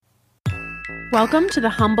Welcome to the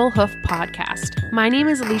Humble Hoof Podcast. My name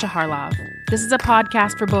is Alicia Harlov. This is a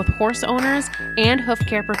podcast for both horse owners and hoof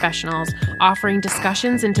care professionals, offering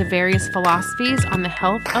discussions into various philosophies on the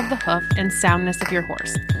health of the hoof and soundness of your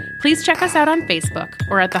horse. Please check us out on Facebook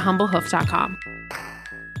or at thehumbleHoof.com.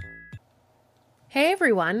 Hey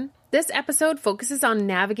everyone. This episode focuses on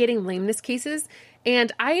navigating lameness cases,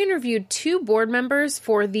 and I interviewed two board members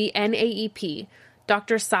for the NAEP,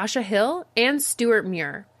 Dr. Sasha Hill and Stuart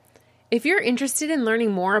Muir. If you're interested in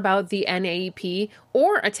learning more about the NAEP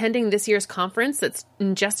or attending this year's conference that's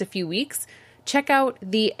in just a few weeks, check out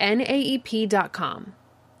thenaep.com.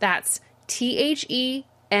 That's thenaep.com.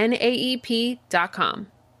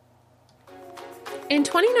 In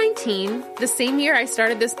 2019, the same year I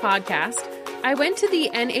started this podcast, I went to the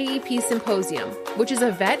NAEP Symposium, which is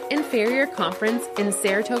a vet and farrier conference in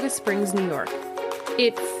Saratoga Springs, New York.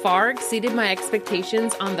 It far exceeded my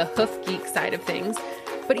expectations on the hoof geek side of things.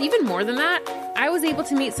 But even more than that, I was able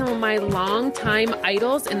to meet some of my longtime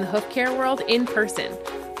idols in the hoof care world in person.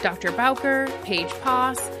 Dr. Bowker, Paige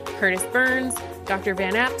Poss, Curtis Burns, Dr.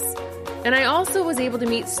 Van Epps, and I also was able to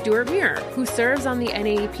meet Stuart Muir, who serves on the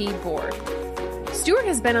NAEP board. Stuart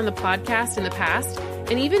has been on the podcast in the past,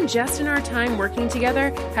 and even just in our time working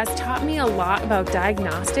together has taught me a lot about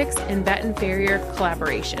diagnostics and vet and farrier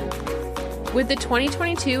collaboration. With the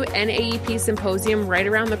 2022 NAEP Symposium right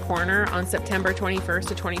around the corner on September 21st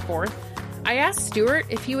to 24th, I asked Stuart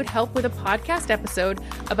if he would help with a podcast episode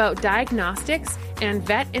about diagnostics and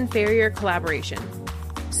vet and farrier collaboration.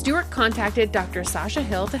 Stuart contacted Dr. Sasha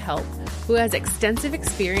Hill to help, who has extensive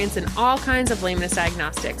experience in all kinds of lameness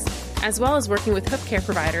diagnostics, as well as working with hoof care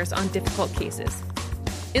providers on difficult cases.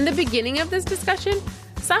 In the beginning of this discussion,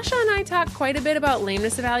 Sasha and I talked quite a bit about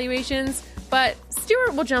lameness evaluations, but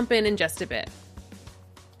Stuart will jump in just a bit.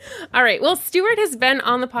 All right. Well, Stuart has been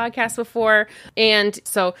on the podcast before. And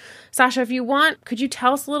so, Sasha, if you want, could you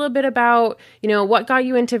tell us a little bit about, what got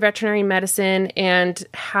you into veterinary medicine and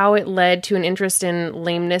how it led to an interest in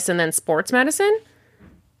lameness and then sports medicine?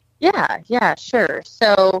 Yeah, sure.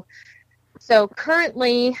 So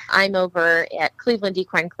currently I'm over at Cleveland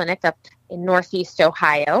Equine Clinic up in Northeast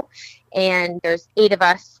Ohio, and there's 8 of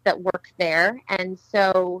us that work there. And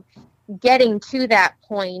so getting to that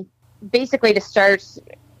point, basically to start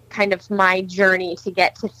kind of my journey to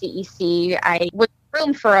get to CEC, I was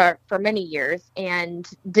groomed for many years and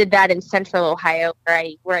did that in Central Ohio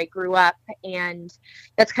where I grew up. And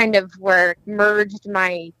that's kind of where merged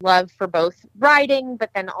my love for both riding, but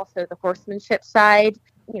then also the horsemanship side.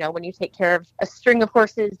 When you take care of a string of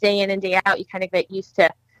horses day in and day out, you kind of get used to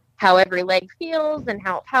how every leg feels and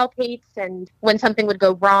how it palpates. And when something would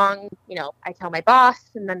go wrong, I tell my boss,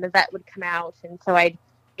 and then the vet would come out. And so I'd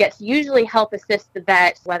get to usually help assist the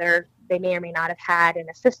vet, whether they may or may not have had an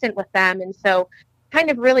assistant with them. And so kind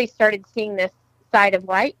of really started seeing this side of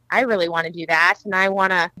life. I really want to do that. And I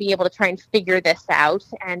want to be able to try and figure this out.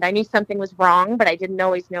 And I knew something was wrong, but I didn't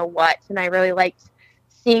always know what. And I really liked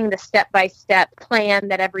seeing the step-by-step plan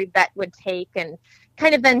that every vet would take and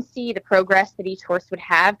kind of then see the progress that each horse would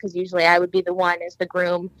have, because usually I would be the one as the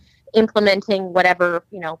groom implementing whatever,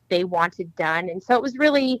 they wanted done. And so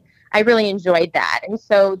I really enjoyed that. And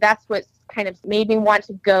so that's what kind of made me want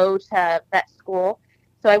to go to vet school.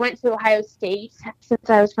 So I went to Ohio State since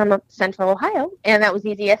I was from Central Ohio, and that was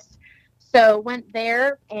easiest. So went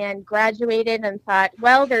there and graduated and thought,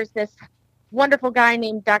 well, there's this wonderful guy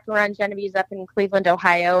named Dr. Ron Genovese up in Cleveland,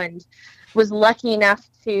 Ohio, and was lucky enough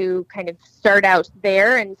to kind of start out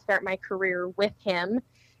there and start my career with him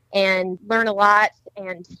and learn a lot.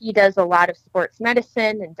 And he does a lot of sports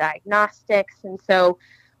medicine and diagnostics. And so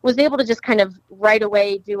was able to just kind of right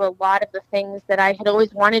away do a lot of the things that I had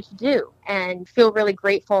always wanted to do, and feel really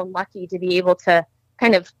grateful and lucky to be able to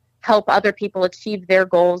kind of help other people achieve their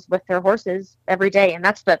goals with their horses every day. And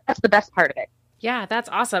that's the best part of it. Yeah, that's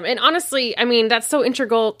awesome. And honestly, that's so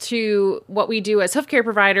integral to what we do as hoof care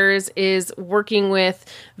providers, is working with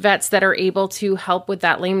vets that are able to help with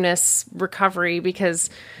that lameness recovery, because,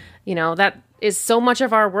 that is so much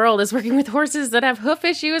of our world, is working with horses that have hoof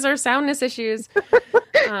issues or soundness issues.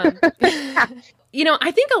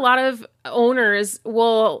 I think a lot of owners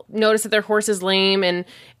will notice that their horse is lame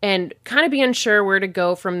and kind of be unsure where to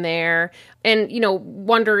go from there, and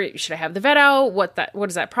wonder, should I have the vet out? What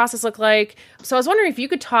does that process look like? So I was wondering if you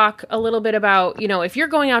could talk a little bit about, if you're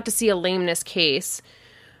going out to see a lameness case,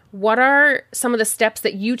 what are some of the steps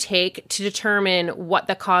that you take to determine what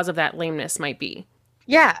the cause of that lameness might be?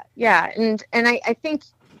 Yeah. And I think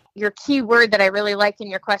your key word that I really liked in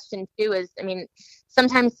your question too is,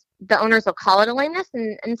 sometimes the owners will call it a lameness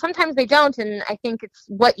and sometimes they don't. And I think it's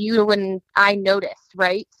what you and I notice,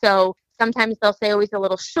 right? So Sometimes they'll say, oh, he's a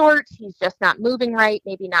little short. He's just not moving right,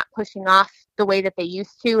 maybe not pushing off the way that they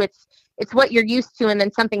used to. It's what you're used to, and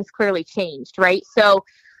then something's clearly changed, right? So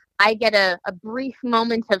I get a brief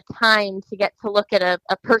moment of time to get to look at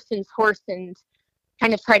a person's horse and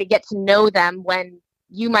kind of try to get to know them when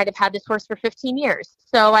you might have had this horse for 15 years.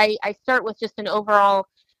 So I start with just an overall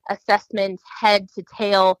assessment, head to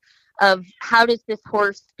tail, of how does this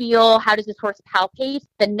horse feel? How does this horse palpate?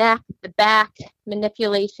 The neck, the back,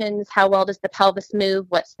 manipulations, how well does the pelvis move?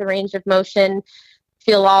 What's the range of motion?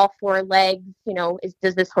 Feel all four legs,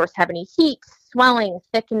 does this horse have any heat, swelling,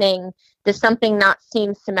 thickening? Does something not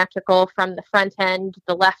seem symmetrical from the front end,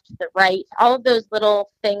 the left, the right? All of those little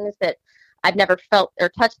things that I've never felt or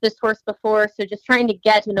touched this horse before. So just trying to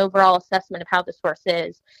get an overall assessment of how this horse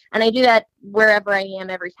is. And I do that wherever I am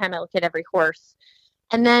every time I look at every horse.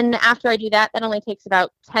 And then after I do that, that only takes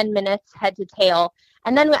about 10 minutes head to tail.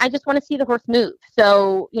 And then I just want to see the horse move.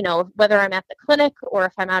 So, whether I'm at the clinic or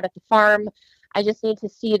if I'm out at the farm, I just need to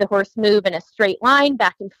see the horse move in a straight line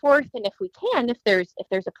back and forth. And if we can, if there's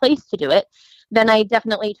a place to do it, then I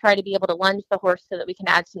definitely try to be able to lunge the horse so that we can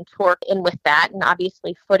add some torque in with that. And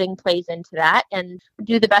obviously footing plays into that, and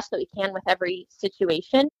do the best that we can with every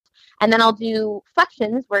situation. And then I'll do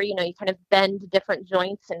flexions where, you kind of bend different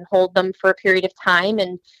joints and hold them for a period of time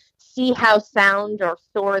and see how sound or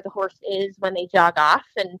sore the horse is when they jog off.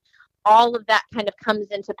 And all of that kind of comes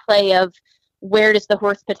into play of where does the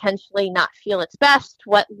horse potentially not feel its best,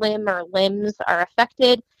 what limb or limbs are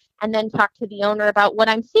affected, and then talk to the owner about what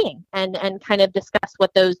I'm seeing and kind of discuss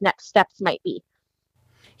what those next steps might be.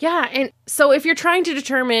 Yeah. And so if you're trying to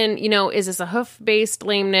determine, is this a hoof-based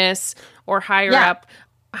lameness or higher up,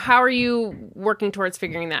 how are you working towards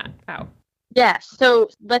figuring that out? Yeah. So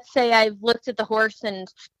let's say I've looked at the horse, and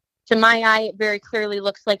to my eye, it very clearly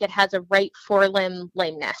looks like it has a right forelimb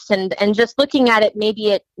lameness. And just looking at it,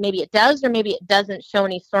 maybe it does, or maybe it doesn't show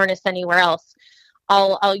any soreness anywhere else.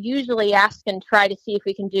 I'll usually ask and try to see if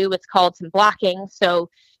we can do what's called some blocking. So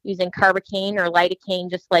using carbocaine or lidocaine,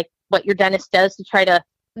 just like what your dentist does, to try to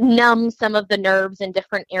numb some of the nerves in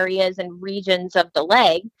different areas and regions of the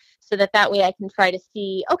leg, so that way I can try to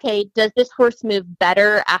see, okay, does this horse move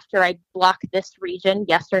better after I block this region?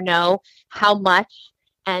 Yes or no? How much?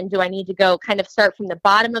 And do I need to go kind of start from the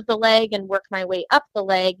bottom of the leg and work my way up the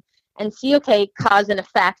leg and see, okay, cause and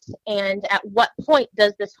effect, and at what point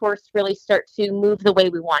does this horse really start to move the way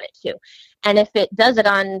we want it to? And if it does it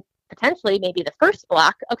on potentially maybe the first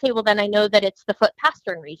block, okay, well then I know that it's the foot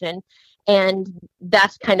pastern region, and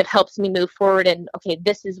that kind of helps me move forward, and okay,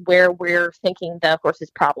 this is where we're thinking the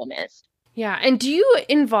horse's problem is. Yeah. And do you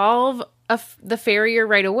involve the farrier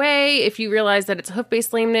right away if you realize that it's a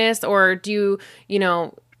hoof-based lameness, or do you,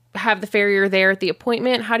 have the farrier there at the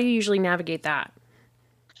appointment? How do you usually navigate that?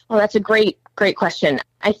 Well, that's a great question.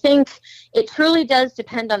 I think it truly does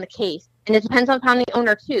depend on the case, and it depends upon the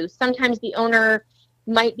owner too. Sometimes the owner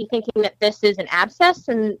might be thinking that this is an abscess,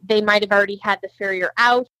 and they might have already had the farrier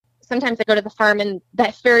out. Sometimes I go to the farm and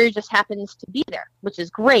that farrier just happens to be there, which is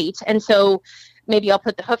great. And so maybe I'll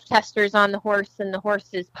put the hoof testers on the horse, and the horse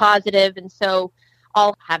is positive. And so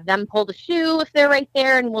I'll have them pull the shoe if they're right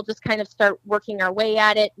there, and we'll just kind of start working our way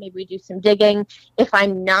at it. Maybe we do some digging. If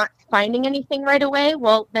I'm not finding anything right away,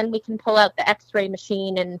 well, then we can pull out the x-ray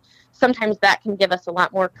machine, and sometimes that can give us a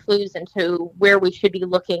lot more clues into where we should be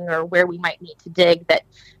looking or where we might need to dig that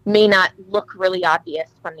may not look really obvious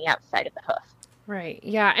from the outside of the hoof. Right.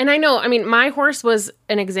 Yeah. And I know, my horse was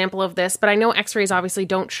an example of this, but I know x-rays obviously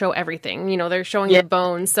don't show everything. They're showing the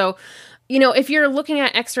bones. So, if you're looking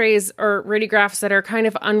at x-rays or radiographs that are kind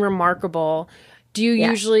of unremarkable, do you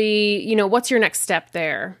usually, what's your next step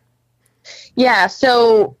there? Yeah.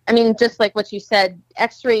 So, just like what you said,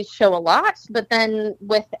 x-rays show a lot, but then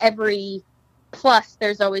with every plus,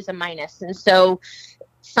 there's always a minus. And so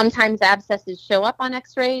sometimes abscesses show up on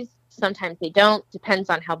x-rays. Sometimes they don't. Depends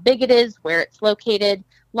on how big it is, where it's located,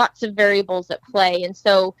 lots of variables at play. And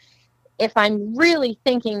so if I'm really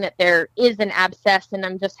thinking that there is an abscess and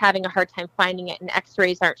I'm just having a hard time finding it and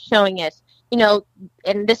x-rays aren't showing it,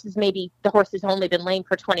 and this is maybe the horse has only been lame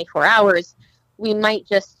for 24 hours, we might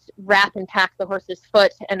just wrap and pack the horse's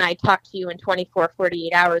foot, and I talk to you in 24,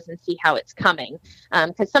 48 hours and see how it's coming.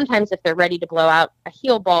 Because sometimes if they're ready to blow out a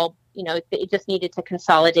heel bulb, it just needed to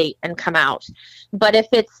consolidate and come out. But if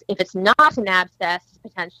it's not an abscess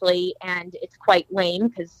potentially, and it's quite lame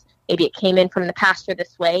because maybe it came in from the pasture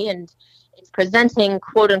this way and it's presenting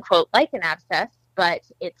quote unquote like an abscess, but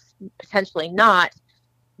it's potentially not,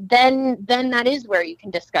 then that is where you can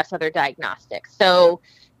discuss other diagnostics. So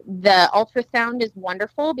the ultrasound is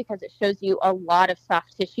wonderful because it shows you a lot of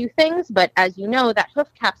soft tissue things, but as you know, that hoof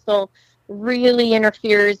capsule really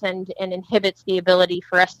interferes and inhibits the ability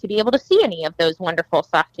for us to be able to see any of those wonderful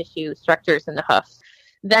soft tissue structures in the hoofs.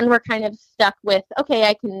 Then we're kind of stuck with, okay,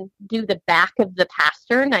 I can do the back of the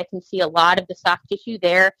pastern. I can see a lot of the soft tissue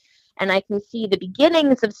there, and I can see the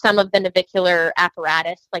beginnings of some of the navicular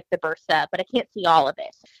apparatus, like the bursa, but I can't see all of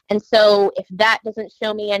it. And so if that doesn't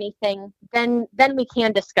show me anything, then we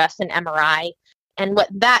can discuss an MRI. And what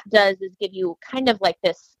that does is give you kind of like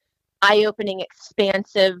this eye-opening,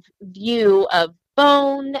 expansive view of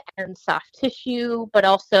bone and soft tissue, but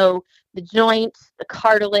also the joint, the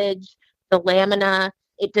cartilage, the lamina.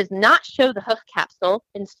 It does not show the hoof capsule,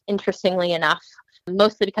 interestingly enough,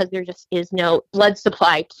 mostly because there just is no blood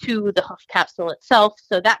supply to the hoof capsule itself,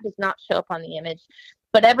 so that does not show up on the image,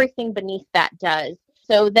 but everything beneath that does.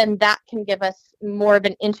 So then that can give us more of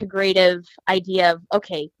an integrative idea of,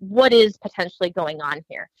 okay, what is potentially going on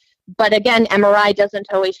here? But again, MRI doesn't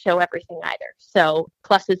always show everything either, so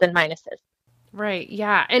pluses and minuses. Right.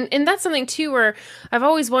 Yeah. And that's something too, where I've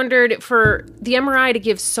always wondered, for the MRI to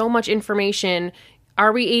give so much information,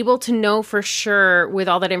 are we able to know for sure with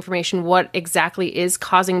all that information what exactly is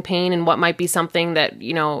causing pain and what might be something that,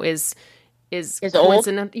 you know, is old?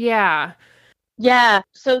 Yeah. Yeah.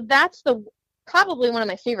 So that's probably one of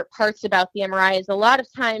my favorite parts about the MRI is a lot of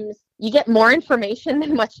times you get more information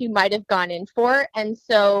than what you might have gone in for. And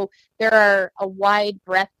so there are a wide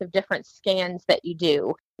breadth of different scans that you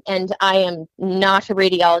do. And I am not a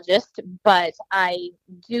radiologist, but I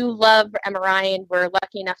do love MRI, and we're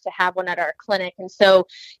lucky enough to have one at our clinic. And so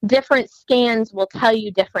different scans will tell you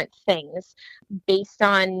different things based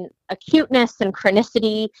on acuteness and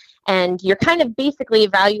chronicity, and you're kind of basically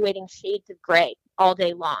evaluating shades of gray all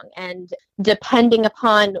day long. And depending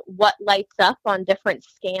upon what lights up on different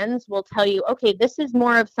scans will tell you, okay, this is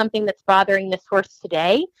more of something that's bothering this horse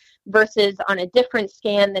today, versus on a different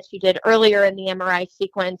scan that you did earlier in the MRI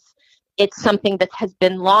sequence, it's something that has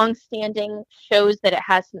been long-standing, shows that it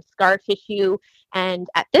has some scar tissue, and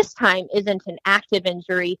at this time isn't an active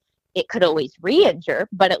injury. It could always re-injure,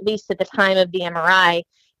 but at least at the time of the MRI,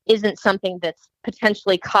 isn't something that's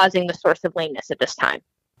potentially causing the source of lameness at this time.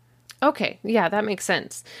 Okay. Yeah, that makes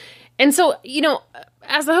sense. And so, you know,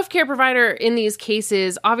 as the hoof care provider in these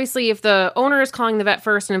cases, obviously if the owner is calling the vet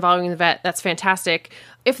first and involving the vet, that's fantastic.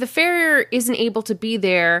 If the farrier isn't able to be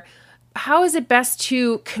there, how is it best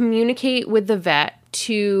to communicate with the vet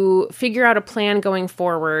to figure out a plan going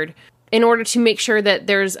forward in order to make sure that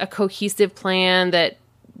there's a cohesive plan, that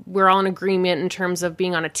we're all in agreement in terms of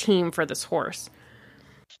being on a team for this horse?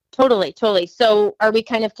 Totally. So are we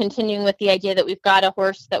kind of continuing with the idea that we've got a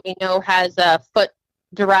horse that we know has a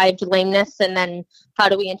foot-derived lameness, and then how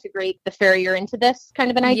do we integrate the farrier into this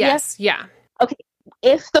kind of an idea? Yes, yeah. Okay,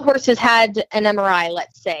 if the horse has had an MRI,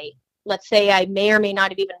 let's say I may or may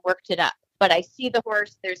not have even worked it up, but I see the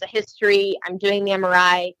horse, there's a history, I'm doing the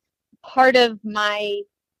MRI. Part of my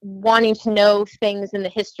wanting to know things in the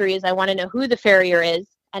history is I want to know who the farrier is.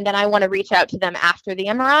 And then I want to reach out to them after the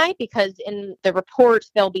MRI, because in the report,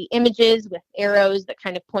 there'll be images with arrows that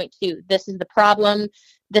kind of point to, this is the problem,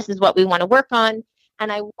 this is what we want to work on. And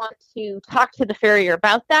I want to talk to the farrier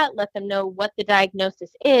about that, let them know what the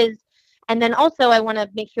diagnosis is. And then also I want to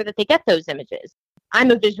make sure that they get those images. I'm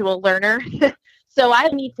a visual learner, so I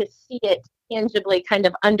need to see it tangibly, kind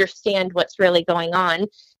of understand what's really going on.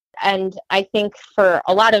 And I think for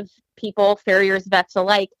a lot of people, farriers, vets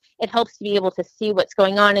alike, it helps to be able to see what's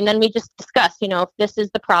going on. And then we just discuss, you know, if this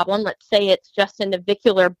is the problem, let's say it's just a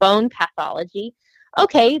navicular bone pathology.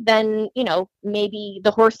 Okay, then, you know, maybe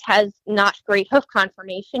the horse has not great hoof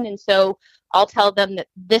conformation. And so I'll tell them that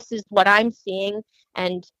this is what I'm seeing.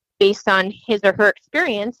 And based on his or her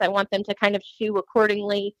experience, I want them to kind of shoe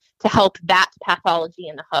accordingly to help that pathology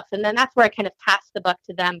in the hoof. And then that's where I kind of pass the buck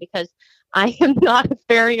to them, because I am not a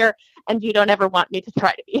farrier and you don't ever want me to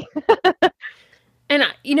try to be. And,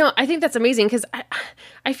 you know, I think that's amazing, because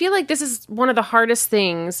I feel like this is one of the hardest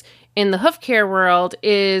things in the hoof care world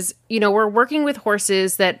is, you know, we're working with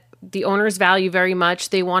horses that the owners value very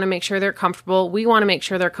much. They want to make sure they're comfortable. We want to make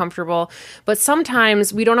sure they're comfortable. But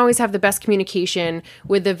sometimes we don't always have the best communication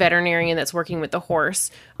with the veterinarian that's working with the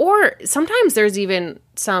horse. Or sometimes there's even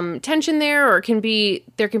some tension there, or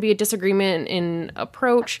there can be a disagreement in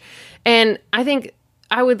approach. And I think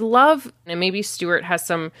I would love, and maybe Stuart has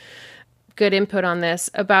some good input on this,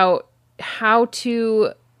 about how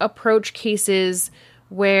to approach cases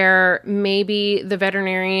where maybe the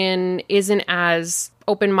veterinarian isn't as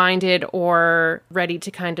open-minded or ready to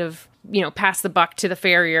kind of, you know, pass the buck to the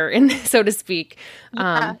farrier, so to speak.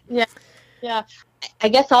 Yeah. I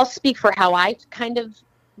guess I'll speak for how I kind of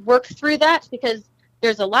work through that, because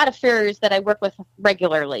there's a lot of farriers that I work with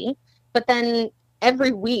regularly, but then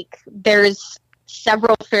every week there's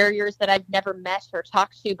several farriers that I've never met or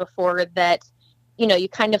talked to before that, you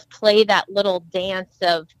kind of play that little dance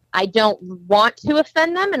of, I don't want to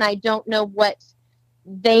offend them and I don't know what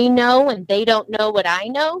they know and they don't know what I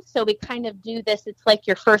know. So we kind of do this. It's like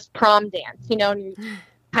your first prom dance, and you're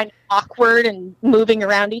kind of awkward and moving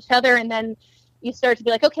around each other. And then you start to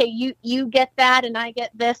be like, okay, you get that and I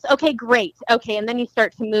get this. Okay, great. Okay. And then you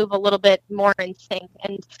start to move a little bit more in sync.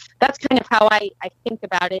 And that's kind of how I think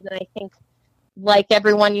about it. And I think, like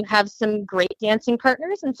everyone, you have some great dancing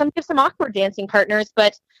partners and some have some awkward dancing partners,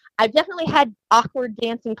 but I've definitely had awkward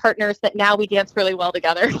dancing partners that now we dance really well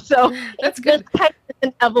together. So That's it's good. just kind of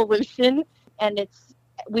an evolution, and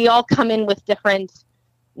we all come in with different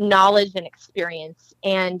knowledge and experience.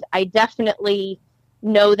 And I definitely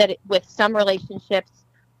know that with some relationships,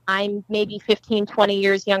 I'm maybe 15, 20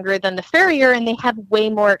 years younger than the farrier, and they have way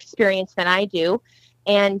more experience than I do.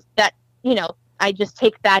 And that, I just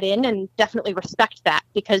take that in and definitely respect that,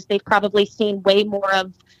 because they've probably seen way more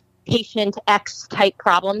of patient X type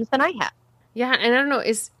problems than I have. Yeah, and I don't know,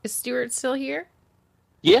 is Stuart still here?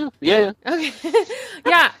 Yeah. Okay.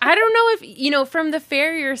 Yeah, I don't know if, from the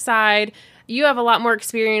farrier side, you have a lot more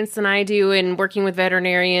experience than I do in working with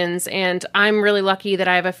veterinarians, and I'm really lucky that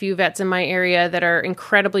I have a few vets in my area that are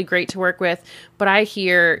incredibly great to work with. But I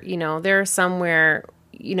hear, there are some where,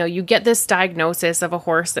 you get this diagnosis of a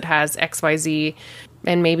horse that has XYZ,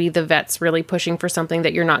 and maybe the vet's really pushing for something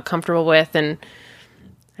that you're not comfortable with. And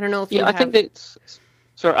I don't know if I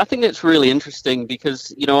think that's really interesting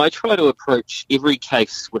because, I try to approach every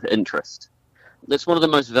case with interest. That's one of the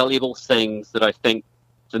most valuable things that I think,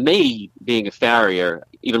 for me, being a farrier,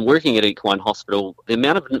 even working at equine hospital, the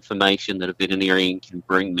amount of information that a veterinarian can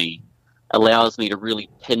bring me allows me to really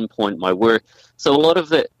pinpoint my work. So a lot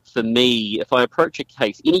of it, for me, if I approach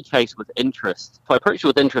any case with interest, if I approach it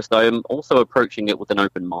with interest, I am also approaching it with an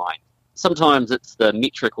open mind. Sometimes it's the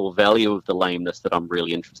metric or value of the lameness that I'm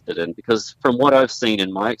really interested in, because from what I've seen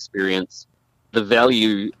in my experience, the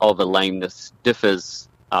value of a lameness differs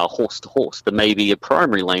horse to horse. There may be a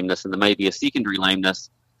primary lameness and there may be a secondary lameness,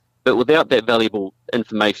 but without that valuable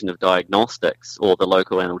information of diagnostics or the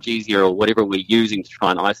local analgesia or whatever we're using to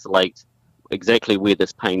try and isolate exactly where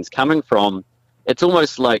this pain's coming from, it's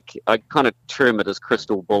almost like, I kind of term it as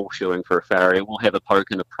crystal ball shoeing for a farrier. We'll have a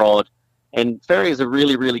poke and a prod. And farriers are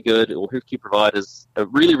really, really good, or hoof care providers are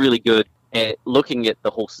really, really good at looking at the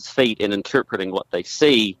horse's feet and interpreting what they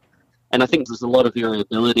see. And I think there's a lot of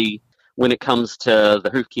variability when it comes to the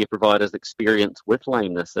hoof care provider's experience with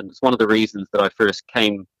lameness. And it's one of the reasons that I first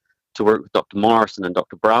came to work with Dr. Morrison and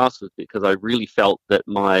Dr. Brass, was because I really felt that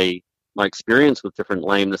my experience with different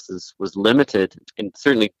lamenesses was limited, and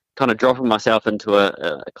certainly kind of dropping myself into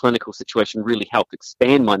a clinical situation really helped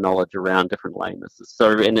expand my knowledge around different lamenesses.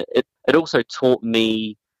 So, and it also taught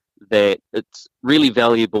me that it's really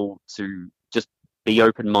valuable to just be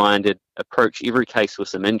open-minded, approach every case with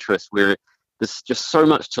some interest, where there's just so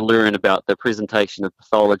much to learn about the presentation of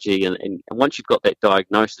pathology, and once you've got that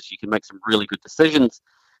diagnosis, you can make some really good decisions.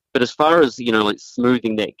 But as far as, like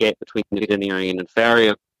smoothing that gap between veterinarian and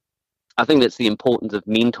farrier, I think that's the importance of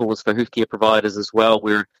mentors for hoof care providers as well,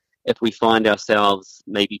 where if we find ourselves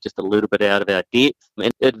maybe just a little bit out of our depth,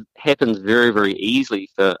 and it happens very, very easily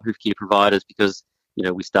for hoof care providers because,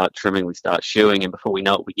 we start trimming, we start shoeing, and before we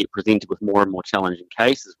know it, we get presented with more and more challenging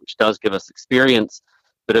cases, which does give us experience.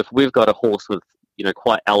 But if we've got a horse with,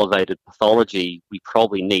 quite elevated pathology, we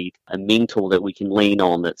probably need a mentor that we can lean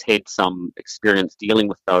on that's had some experience dealing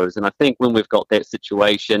with those. And I think when we've got that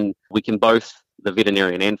situation, we can both, the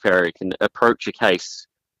veterinarian and farrier, can approach a case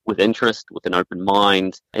with interest, with an open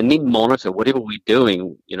mind, and then monitor whatever we're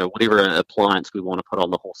doing, whatever appliance we want to put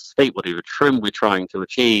on the horse's feet, whatever trim we're trying to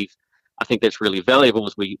achieve. I think that's really valuable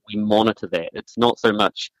as we monitor that. It's not so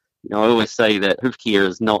much, I always say that hoof care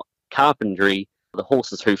is not carpentry. The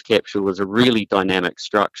horse's hoof capsule is a really dynamic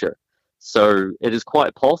structure. So it is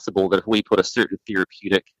quite possible that if we put a certain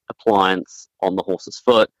therapeutic appliance on the horse's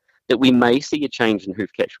foot, that we may see a change in hoof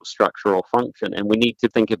capsule structure or function, and we need to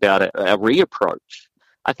think about a reapproach.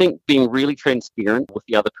 I think being really transparent with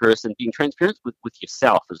the other person, being transparent with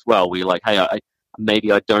yourself as well, where you're like, hey,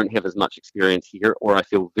 maybe I don't have as much experience here, or I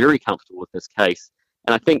feel very comfortable with this case.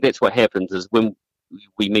 And I think that's what happens is when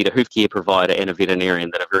we meet a hoof care provider and a veterinarian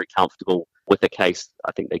that are very comfortable with a case,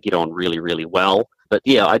 I think they get on really, really well. But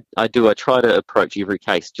yeah, I try to approach every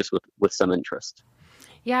case just with some interest.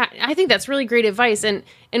 Yeah, I think that's really great advice. And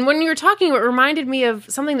when you were talking, it reminded me of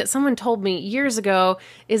something that someone told me years ago,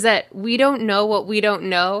 is that we don't know what we don't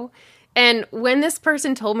know. And when this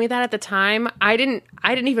person told me that at the time, I didn't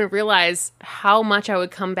even realize how much I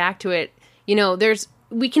would come back to it.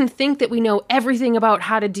 we can think that we know everything about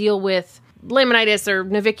how to deal with laminitis or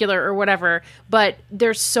navicular or whatever, but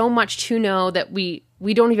there's so much to know that we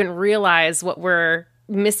don't even realize what we're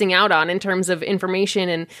missing out on in terms of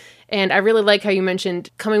information. And I really like how you mentioned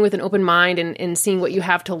coming with an open mind and seeing what you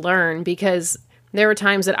have to learn, because there were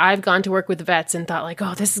times that I've gone to work with vets and thought like,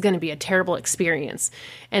 oh, this is going to be a terrible experience.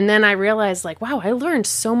 And then I realized like, wow, I learned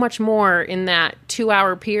so much more in that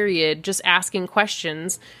 2-hour period just asking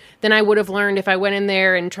questions than I would have learned if I went in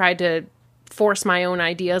there and tried to force my own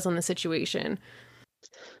ideas on the situation.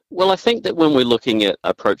 Well, I think that when we're looking at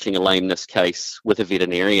approaching a lameness case with a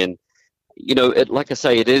veterinarian, like I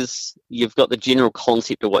say, you've got the general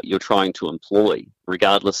concept of what you're trying to employ,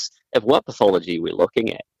 regardless of what pathology we're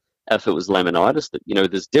looking at. If it was laminitis, that,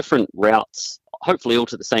 there's different routes, hopefully all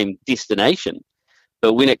to the same destination.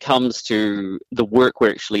 But when it comes to the work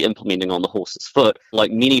we're actually implementing on the horse's foot,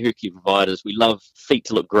 like many hoof care providers, we love feet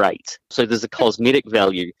to look great. So there's a cosmetic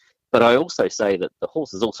value. But I also say that the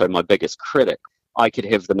horse is also my biggest critic. I could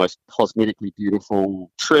have the most cosmetically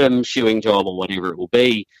beautiful trim, shoeing job, or whatever it will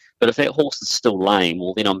be. But if that horse is still lame,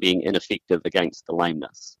 well, then I'm being ineffective against the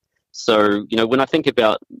lameness. So, when I think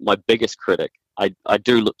about my biggest critic, I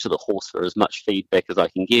do look to the horse for as much feedback as I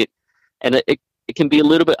can get. And it can be a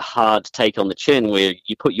little bit hard to take on the chin where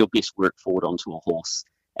you put your best work forward onto a horse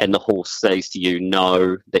and the horse says to you,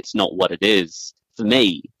 no, that's not what it is. For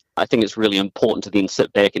me, I think it's really important to then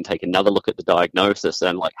sit back and take another look at the diagnosis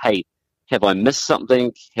and like, hey, have I missed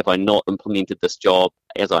something? Have I not implemented this job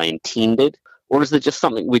as I intended? Or is there just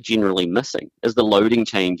something we're generally missing? Is the loading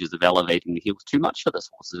changes of elevating the heels too much for this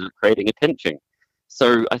horse? Is it creating a pinching?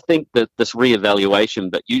 So I think that this reevaluation,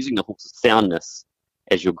 but using the horse's soundness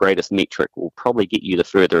as your greatest metric, will probably get you the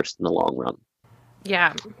furthest in the long run.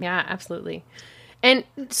 Yeah, absolutely. And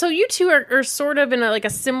so you two are sort of in a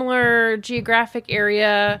similar geographic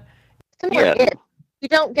area. Similar. Yeah. We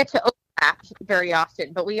don't get to overlap very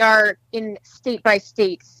often, but we are in state by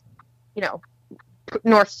states,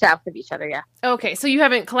 north-south of each other, yeah. Okay, so you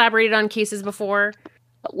haven't collaborated on cases before?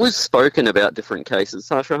 We've spoken about different cases,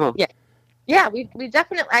 Sasha, huh? Yeah. Yeah, we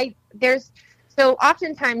definitely, so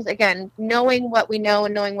oftentimes, again, knowing what we know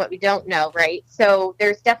and knowing what we don't know, right? So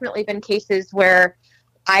there's definitely been cases where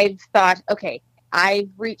I've thought, okay, I've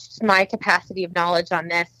reached my capacity of knowledge on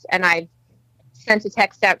this, and I've sent a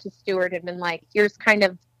text out to Stuart and been like, here's kind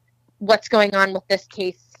of what's going on with this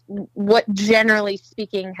case. What, generally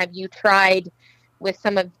speaking, have you tried with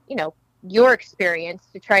some of, your experience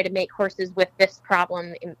to try to make horses with this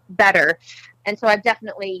problem better? And so I've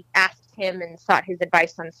definitely asked him and sought his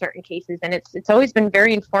advice on certain cases, and it's always been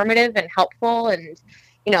very informative and helpful. And,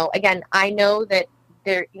 again, I know that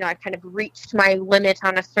there, I've kind of reached my limit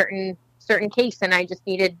on a certain case, and I just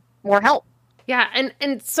needed more help. Yeah.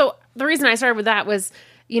 And so the reason I started with that was,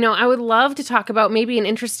 I would love to talk about maybe an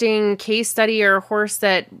interesting case study or a horse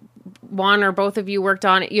that one or both of you worked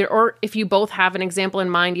on, or if you both have an example in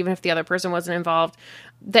mind, even if the other person wasn't involved,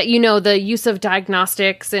 that, the use of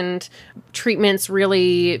diagnostics and treatments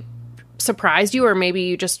really surprised you, or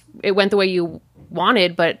maybe it went the way you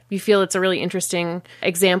wanted, but you feel it's a really interesting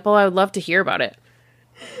example. I would love to hear about it.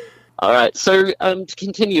 All right. So to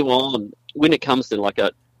continue on, when it comes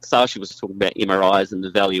to Sasha was talking about MRIs and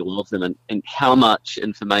the value of them and how much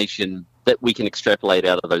information that we can extrapolate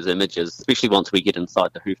out of those images, especially once we get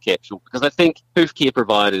inside the hoof capsule. Because I think hoof care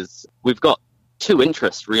providers, we've got two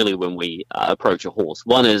interests really when we approach a horse.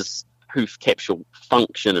 One is hoof capsule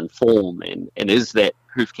function and form, and is that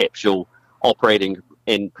hoof capsule operating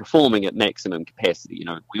and performing at maximum capacity?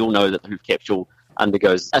 We all know that the hoof capsule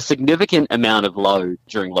undergoes a significant amount of load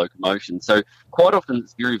during locomotion. So quite often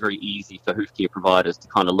it's very, very easy for hoof care providers to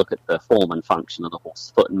kind of look at the form and function of the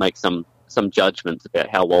horse's foot and make some judgments about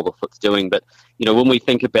how well the foot's doing. But, when we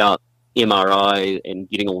think about MRI and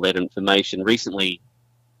getting all that information, recently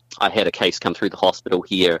I had a case come through the hospital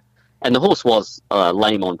here, and the horse was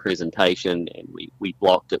lame on presentation, and we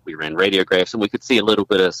blocked it, we ran radiographs, and we could see a little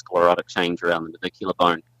bit of sclerotic change around the navicular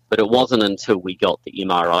bone. But it wasn't until we got the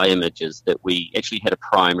MRI images that we actually had a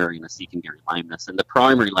primary and a secondary lameness. And the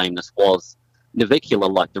primary lameness was navicular,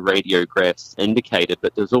 like the radiographs indicated,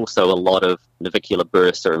 but there's also a lot of navicular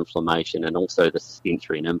bursa inflammation and also the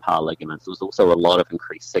suspensory and impar ligaments. There was also a lot of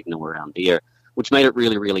increased signal around there, which made it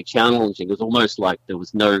really, really challenging. It was almost like there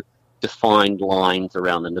was no defined lines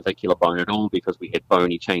around the navicular bone at all, because we had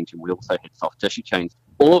bony change and we also had soft tissue change.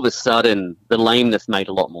 All of a sudden, the lameness made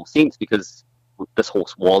a lot more sense, because this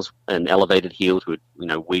horse was an elevated heels. We'd,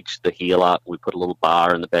 wedge the heel up. We put a little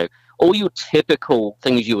bar in the back. All your typical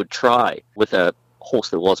things you would try with a horse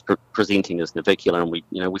that was presenting as navicular. And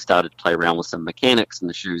we started to play around with some mechanics in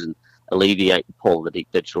the shoes and alleviate the pull of the deep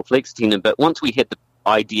digital flex tendon. But once we had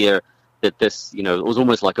idea that this, it was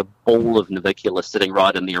almost like a ball of navicular sitting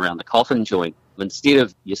right in there around the coffin joint. Instead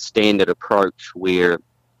of your standard approach where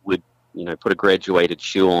we'd, put a graduated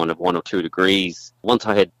shoe on of 1 or 2 degrees, once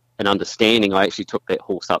I had an understanding, I actually took that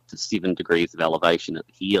horse up to 7 degrees of elevation at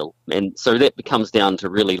the heel. And so that becomes down to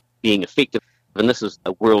really being effective. And this was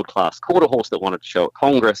a world-class quarter horse that wanted to show at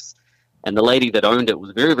Congress. And the lady that owned it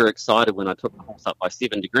was very, very excited when I took the horse up by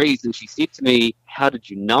 7 degrees. And she said to me, "How did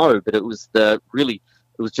you know?" But it was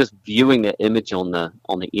just viewing that image on the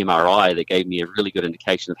MRI that gave me a really good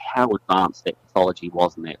indication of how advanced that pathology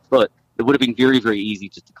was in that foot. It would have been very, very easy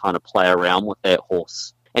just to kind of play around with that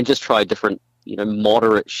horse and just try different,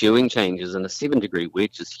 moderate shoeing changes. And a 7-degree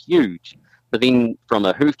wedge is huge. But then from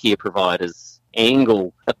a hoof care provider's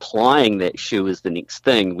angle, applying that shoe is the next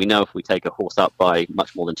thing. We know if we take a horse up by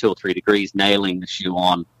much more than 2 or 3 degrees, nailing the shoe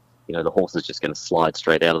on, the horse is just going to slide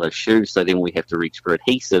straight out of those shoes. So then we have to reach for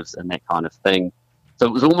adhesives and that kind of thing. So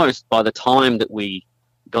it was almost by the time that we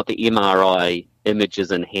got the MRI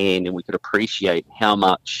images in hand and we could appreciate how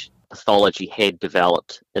much pathology had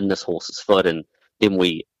developed in this horse's foot, and then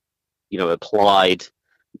we, applied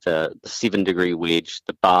the 7-degree wedge,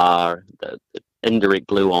 the bar, the indirect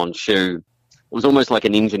glue-on shoe. It was almost like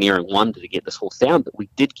an engineering wonder to get this horse sound, but we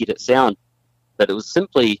did get it sound. But it was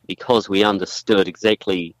simply because we understood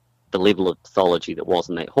exactly the level of pathology that was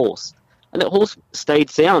in that horse. And that horse stayed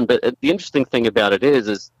sound. But the interesting thing about it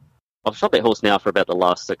is I've shot that horse now for about the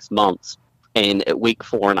last 6 months, and at week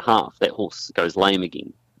 4.5, that horse goes lame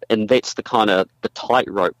again. And that's the kind of the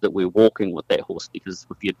tightrope that we're walking with that horse, because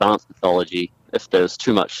with the advanced pathology, if there's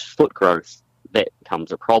too much foot growth, that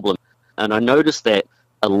becomes a problem. And I noticed that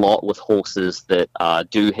a lot with horses that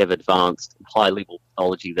do have advanced high-level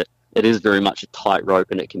pathology, that it is very much a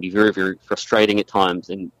tightrope, and it can be very, very frustrating at times.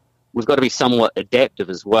 And we've got to be somewhat adaptive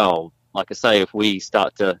as well. Like I say, if we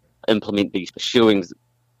start to implement these shoeings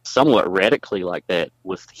somewhat radically like that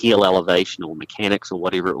with heel elevation or mechanics or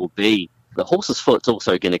whatever it will be, the horse's foot's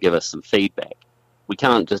also going to give us some feedback. We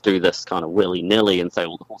can't just do this kind of willy-nilly and say,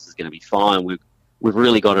 well, the horse is going to be fine. We've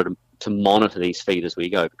really got to monitor these feet as we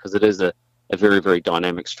go, because it is a very, very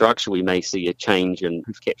dynamic structure. We may see a change in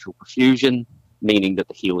hoof capsular perfusion, meaning that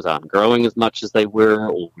the heels aren't growing as much as they were,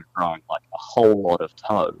 or we're growing like a whole lot of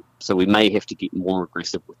toe. So we may have to get more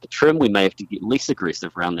aggressive with the trim. We may have to get less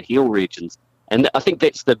aggressive around the heel regions. And I think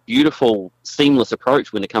that's the beautiful, seamless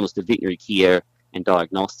approach when it comes to veterinary care and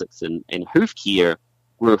diagnostics and hoof care,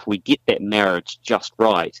 where if we get that marriage just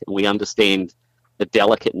right and we understand the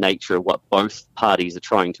delicate nature of what both parties are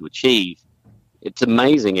trying to achieve, it's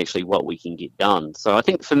amazing actually what we can get done. So I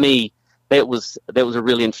think for me, that was a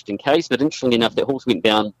really interesting case. But interestingly enough, that horse went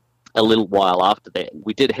down a little while after that.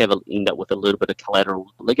 We did end up with a little bit of collateral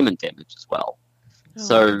ligament damage as well. Oh.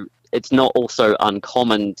 So it's not also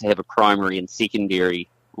uncommon to have a primary and secondary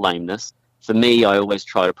lameness. For me, I always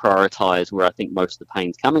try to prioritize where I think most of the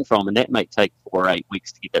pain's coming from, and that may take 4 or 8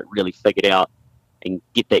 weeks to get that really figured out and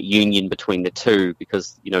get that union between the two,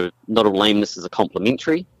 because, not all lamenesses are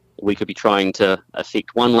complementary. We could be trying to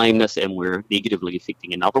affect one lameness and we're negatively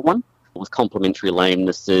affecting another one. With complementary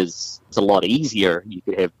lamenesses, it's a lot easier. You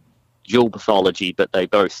could have dual pathology, but they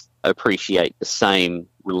both appreciate the same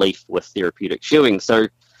relief with therapeutic shoeing. So,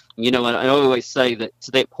 I always say that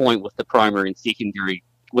to that point with the primary and secondary,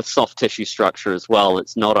 with soft tissue structure as well,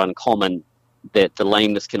 it's not uncommon that the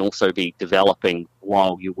lameness can also be developing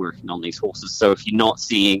while you're working on these horses. So if you're not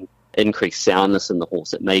seeing increased soundness in the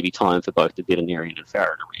horse, it may be time for both the veterinarian and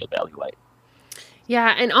farrier to reevaluate.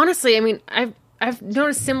 Yeah, and honestly, I mean, I've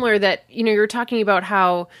noticed similar that, you're talking about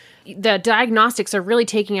how the diagnostics are really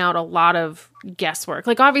taking out a lot of guesswork.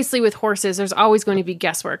 Like obviously with horses, there's always going to be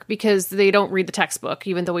guesswork because they don't read the textbook,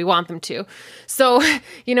 even though we want them to. So,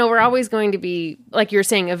 we're always going to be, like you're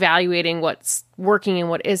saying, evaluating what's working and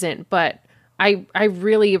what isn't. But I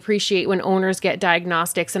really appreciate when owners get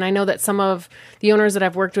diagnostics. And I know that some of the owners that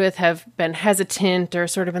I've worked with have been hesitant or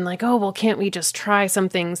sort of been like, oh, well, can't we just try some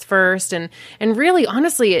things first? And really,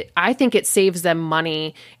 honestly, I think it saves them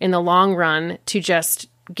money in the long run to just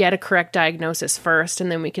get a correct diagnosis first, and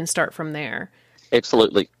then we can start from there.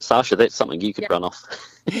 Absolutely. Sasha, that's something you could run off.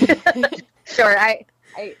 Sure. I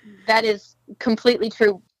that is completely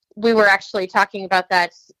true. We were actually talking about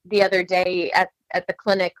that the other day at the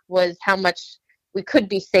clinic, was how much we could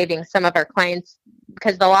be saving some of our clients,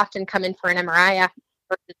 because they'll often come in for an MRI after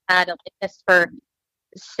had a lameness for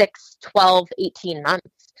 6, 12, 18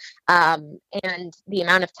 months. And the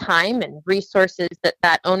amount of time and resources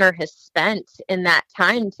that owner has spent in that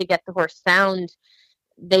time to get the horse sound,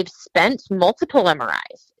 they've spent multiple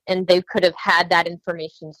MRIs, and they could have had that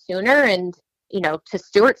information sooner. And, to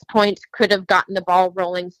Stuart's point, could have gotten the ball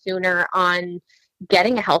rolling sooner on,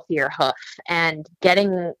 getting a healthier hoof and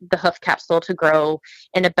getting the hoof capsule to grow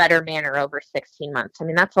in a better manner over 16 months. I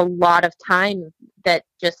mean, that's a lot of time that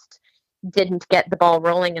just didn't get the ball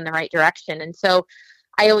rolling in the right direction. And so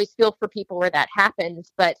I always feel for people where that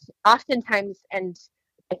happens, but oftentimes, and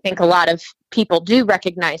I think a lot of people do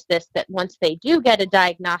recognize this, that once they do get a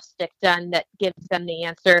diagnostic done that gives them the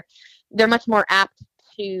answer, they're much more apt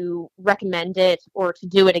to recommend it or to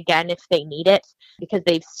do it again if they need it, because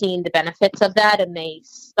they've seen the benefits of that and they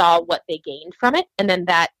saw what they gained from it. And then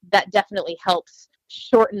that definitely helps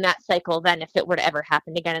shorten that cycle then if it were to ever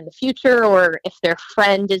happen again in the future, or if their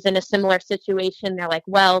friend is in a similar situation, they're like,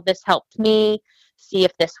 well, this helped me, see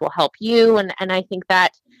if this will help you. And I think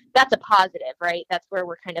that's a positive, right? That's where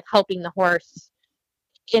we're kind of helping the horse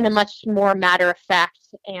in a much more matter of fact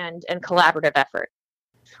and collaborative effort.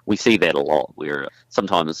 We see that a lot where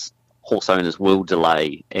sometimes horse owners will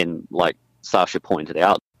delay, and like Sasha pointed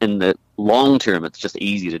out, in the long term it's just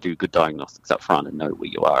easy to do good diagnostics up front and know where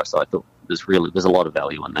you are. So I thought there's a lot of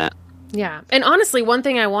value in that. Yeah. And honestly, one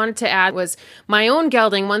thing I wanted to add was my own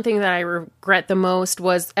gelding. One thing that I regret the most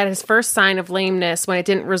was at his first sign of lameness, when it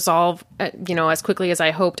didn't resolve, as quickly as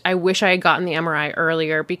I hoped. I wish I had gotten the MRI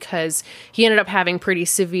earlier, because he ended up having pretty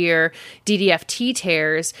severe DDFT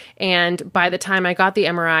tears. And by the time I got the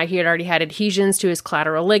MRI, he had already had adhesions to his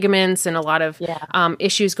collateral ligaments and a lot of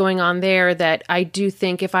issues going on there, that I do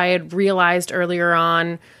think if I had realized earlier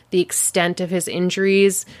on the extent of his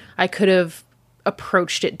injuries, I could have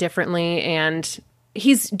approached it differently. And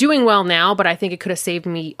he's doing well now, but I think it could have saved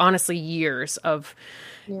me, honestly, years of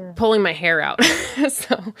pulling my hair out.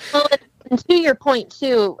 So, well, and to your point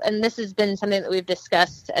too, and this has been something that we've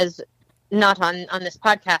discussed, as not on this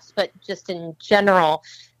podcast, but just in general,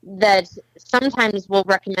 that sometimes we'll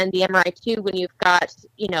recommend the MRI too when you've got,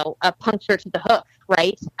 a puncture to the hoof,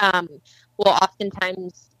 right? We'll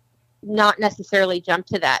oftentimes not necessarily jump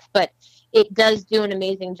to that, but it does do an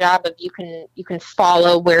amazing job of you can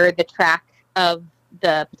follow where the track of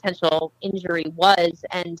the potential injury was,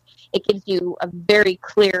 and it gives you a very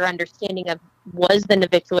clear understanding of, was the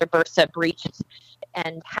navicular bursa breached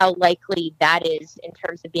and how likely that is in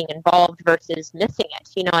terms of being involved versus missing it,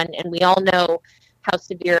 and we all know how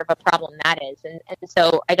severe of a problem that is. And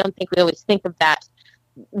so I don't think we always think of that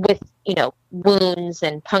with, wounds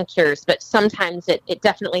and punctures, but sometimes it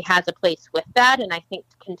definitely has a place with that, and I think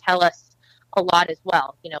can tell us a lot as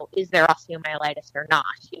well. Is there osteomyelitis or not?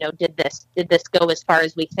 Did this go as far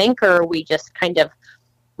as we think, or are we just kind of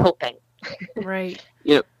hoping? Right.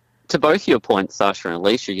 To both your points, Sasha and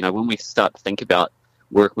Alicia, when we start to think about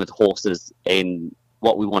working with horses and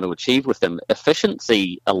what we want to achieve with them,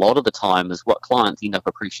 efficiency a lot of the time is what clients end up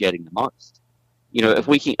appreciating the most.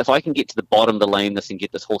 If I can get to the bottom of the lameness and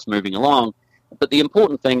get this horse moving along, but the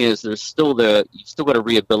important thing is you've still got to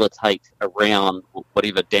rehabilitate around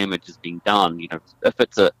whatever damage has been done. If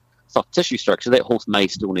it's a soft tissue structure, that horse may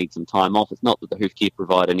still need some time off. It's not that the hoof care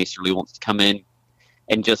provider necessarily wants to come in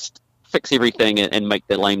and just fix everything and make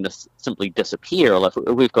the lameness simply disappear. Or if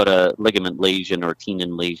we've got a ligament lesion or a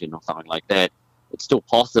tendon lesion or something like that, it's still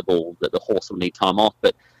possible that the horse will need time off.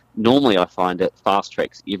 But normally I find it fast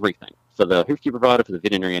tracks everything for the hoof care provider, for the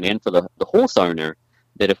veterinarian, and for the horse owner,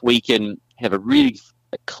 that if we can have a really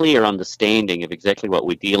clear understanding of exactly what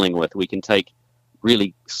we're dealing with, we can take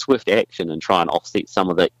really swift action and try and offset some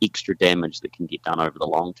of the extra damage that can get done over the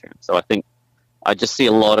long term. So I think I just see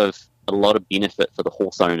a lot of benefit for the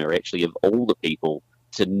horse owner, actually, of all the people,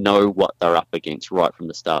 to know what they're up against right from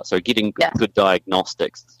the start. So getting good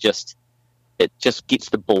diagnostics, it just gets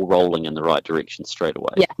the ball rolling in the right direction straight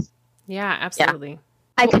away. Yes. Yeah, absolutely. Yeah.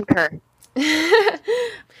 I concur.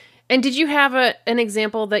 And did you have an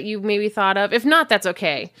example that you maybe thought of? If not, that's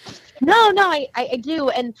okay. No, I do.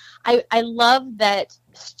 And I love that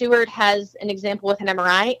Stuart has an example with an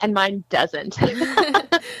MRI and mine doesn't.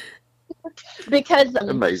 Because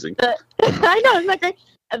amazing. I know, isn't that great?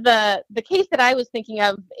 The case that I was thinking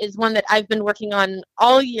of is one that I've been working on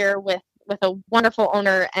all year with a wonderful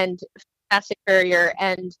owner and fantastic farrier,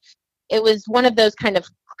 and it was one of those kind of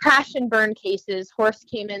crash and burn cases. Horse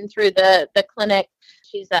came in through the clinic.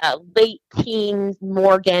 She's a late teens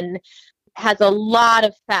Morgan, has a lot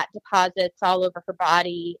of fat deposits all over her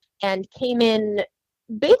body, and came in,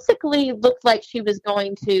 basically looked like she was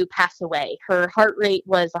going to pass away. Her heart rate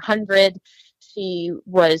was 100. She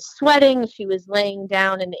was sweating. She was laying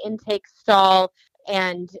down in the intake stall,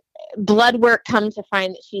 and blood work come to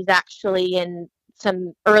find that she's actually in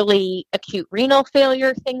some early acute renal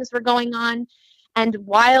failure. Things were going on. And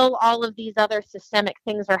while all of these other systemic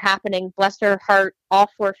things are happening, bless her heart, all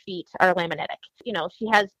 4 feet are laminitic. She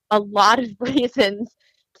has a lot of reasons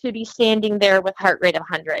to be standing there with heart rate of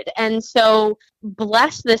 100. And so,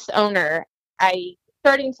 bless this owner, I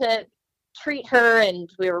starting to treat her, and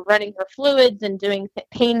we were running her fluids and doing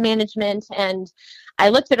pain management. And I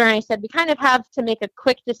looked at her and I said, we kind of have to make a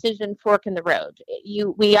quick decision, fork in the road.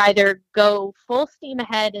 We either go full steam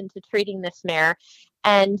ahead into treating this mare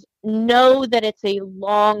and know that it's a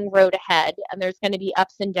long road ahead and there's going to be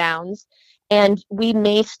ups and downs and we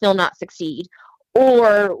may still not succeed.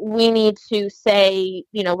 Or we need to say,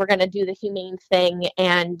 we're going to do the humane thing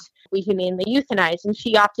and we humanely euthanize. And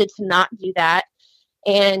she opted to not do that.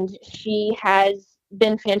 And she has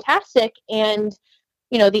been fantastic. And,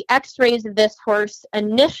 the x-rays of this horse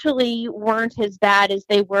initially weren't as bad as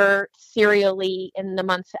they were serially in the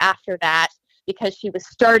months after that, because she was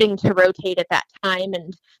starting to rotate at that time.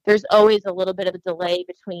 And there's always a little bit of a delay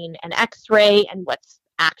between an x-ray and what's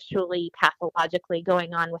actually pathologically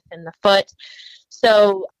going on within the foot.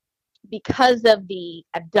 So because of the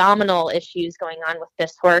abdominal issues going on with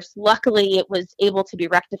this horse, luckily it was able to be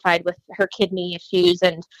rectified with her kidney issues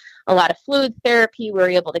and a lot of fluid therapy. We were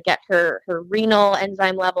able to get her renal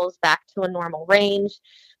enzyme levels back to a normal range.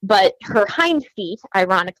 But her hind feet,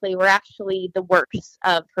 ironically, were actually the worst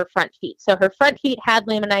of her front feet. So her front feet had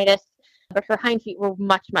laminitis, but her hind feet were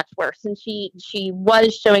much, much worse. And she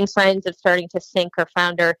was showing signs of starting to sink or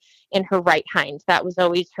founder in her right hind. That was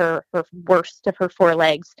always her worst of her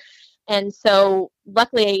forelegs. And so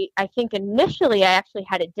luckily, I think initially I actually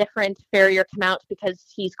had a different farrier come out because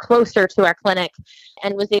he's closer to our clinic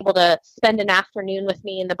and was able to spend an afternoon with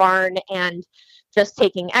me in the barn and just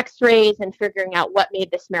taking x-rays and figuring out what made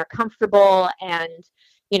this mare comfortable and,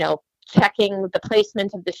 checking the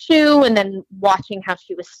placement of the shoe and then watching how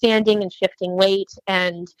she was standing and shifting weight.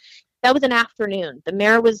 And that was an afternoon. The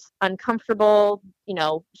mare was uncomfortable.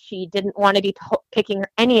 She didn't want to be picking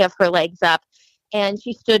any of her legs up. And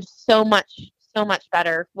she stood so much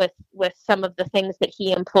better with some of the things that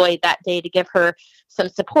he employed that day to give her some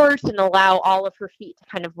support and allow all of her feet to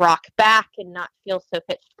kind of rock back and not feel so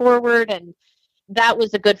pitched forward. And that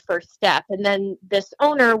was a good first step. And then this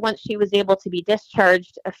owner, once she was able to be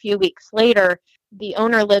discharged a few weeks later, the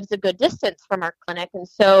owner lives a good distance from our clinic. And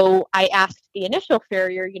so I asked the initial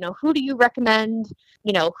farrier, who do you recommend?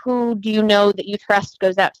 Who do you know that you trust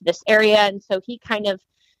goes out to this area? And so he kind of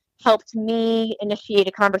helped me initiate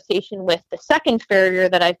a conversation with the second farrier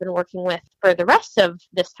that I've been working with for the rest of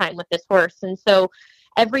this time with this horse. And so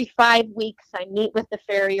every 5 weeks I meet with the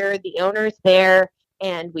farrier, the owner's there,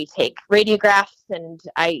 and we take radiographs and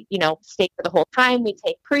I, stay for the whole time. We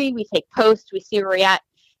take pre, we take post, we see where we're at.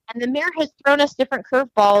 And the mare has thrown us different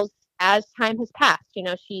curveballs as time has passed.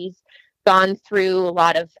 She's gone through a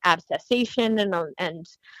lot of abscessation and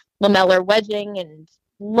lamellar wedging and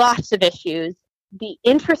lots of issues. The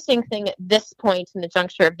interesting thing at this point in the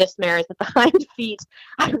juncture of this mare is that the hind feet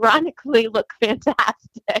ironically look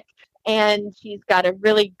fantastic. And she's got a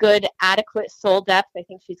really good, adequate sole depth. I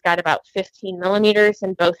think she's got about 15 millimeters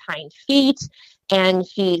in both hind feet. And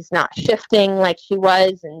she's not shifting like she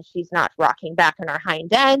was. And she's not rocking back on her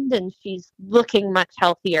hind end. And she's looking much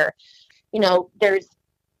healthier. There's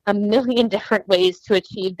a million different ways to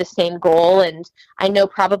achieve the same goal. And I know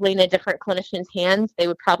probably in a different clinician's hands, they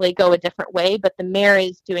would probably go a different way. But the mare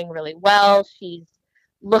is doing really well. She's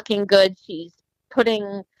looking good. She's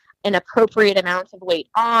putting an appropriate amount of weight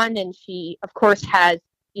on, and she of course has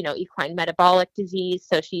equine metabolic disease,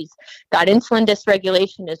 so she's got insulin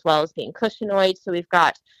dysregulation as well as being cushingoid. So we've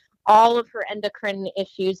got all of her endocrine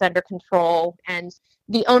issues under control, and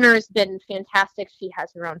the owner has been fantastic. She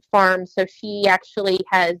has her own farm, so she actually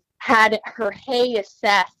has had her hay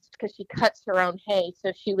assessed because she cuts her own hay.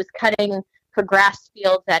 So she was cutting her grass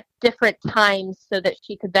fields at different times so that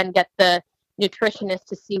she could then get the nutritionist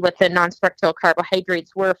to see what the non-structural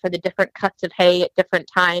carbohydrates were for the different cuts of hay at different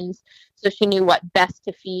times, so she knew what best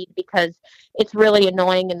to feed, because it's really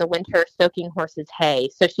annoying in the winter soaking horses hay.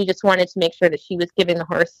 So she just wanted to make sure that she was giving the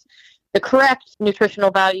horse the correct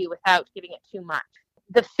nutritional value without giving it too much.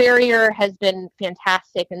 The farrier has been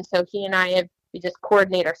fantastic, and so he and we just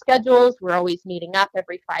coordinate our schedules. We're always meeting up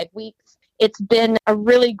every 5 weeks. It's been a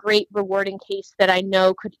really great, rewarding case that I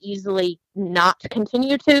know could easily not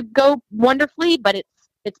continue to go wonderfully, but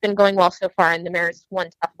it's been going well so far, and the mare's one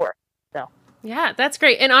tough horse. So. Yeah, that's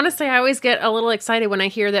great. And honestly, I always get a little excited when I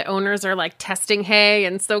hear that owners are like testing hay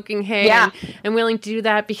and soaking hay and willing to do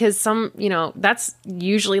that, because that's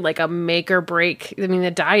usually like a make or break. I mean, the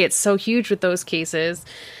diet's so huge with those cases,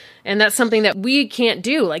 and that's something that we can't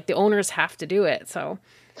do. Like the owners have to do it. So.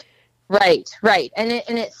 Right. And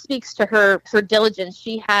it speaks to her diligence.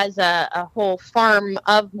 She has a whole farm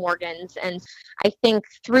of Morgans. And I think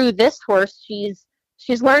through this horse, she's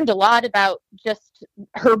she's learned a lot about just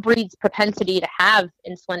her breed's propensity to have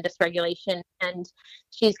insulin dysregulation. And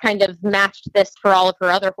she's kind of matched this for all of her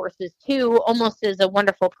other horses too, almost as a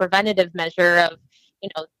wonderful preventative measure of,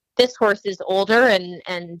 this horse is older and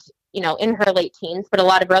in her late teens, but a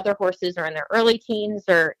lot of her other horses are in their early teens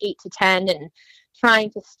or 8 to 10, and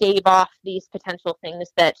trying to stave off these potential things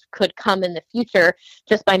that could come in the future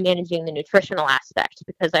just by managing the nutritional aspect,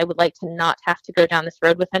 because I would like to not have to go down this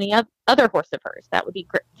road with any other horse of hers. That would be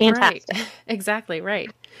fantastic. Right. Exactly.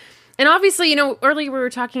 Right. And obviously, earlier we were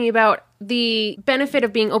talking about the benefit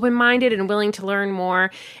of being open-minded and willing to learn more.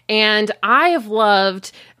 And I have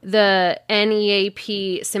loved the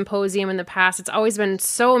NEAP symposium in the past. It's always been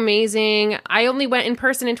so amazing. I only went in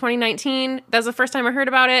person in 2019. That was the first time I heard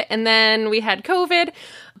about it. And then we had COVID.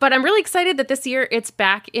 But I'm really excited that this year it's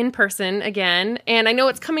back in person again. And I know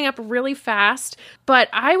it's coming up really fast. But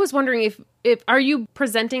I was wondering if are you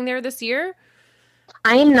presenting there this year?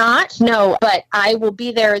 I'm not, no, but I will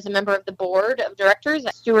be there as a member of the board of directors.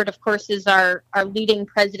 Stuart, of course, is our leading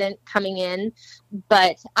president coming in,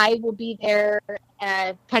 but I will be there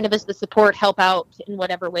kind of as the support, help out in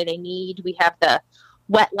whatever way they need. We have the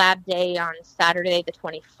wet lab day on Saturday, the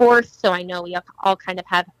 24th, so I know we all kind of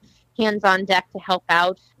have hands on deck to help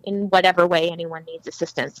out in whatever way anyone needs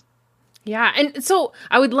assistance. Yeah. And so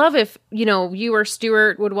I would love if, you or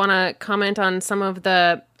Stuart would want to comment on some of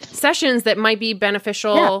the sessions that might be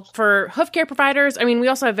beneficial for hoof care providers. I mean, we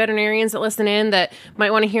also have veterinarians that listen in that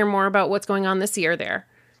might want to hear more about what's going on this year there.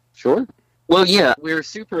 Sure. Well, yeah, we're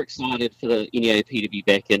super excited for the NEAP to be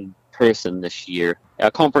back in person this year.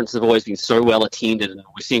 Our conference has always been so well attended, and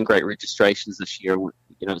we're seeing great registrations this year.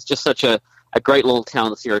 It's just such a great little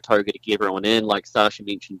town, Saratoga, to get everyone in. Like Sasha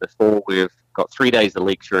mentioned before, we've got 3 days of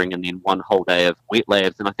lecturing and then 1 whole day of wet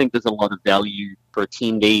labs. And I think there's a lot of value for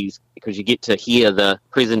attendees because you get to hear the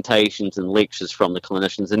presentations and lectures from the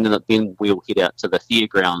clinicians, and then we'll head out to the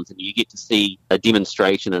fairgrounds and you get to see a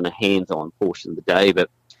demonstration and a hands-on portion of the day. But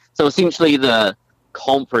so essentially the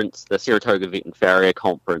conference, the Saratoga Vet and Farrier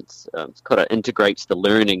Conference, kind of integrates the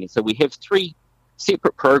learning. So we have 3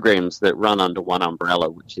 separate programs that run under one umbrella,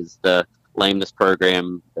 which is the Lameness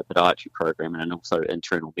program, the podiatry program, and also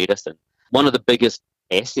internal medicine. One of the biggest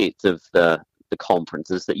assets of the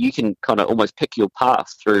conference is that you can kind of almost pick your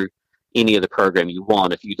path through any of the program you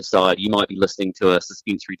want. If you decide you might be listening to a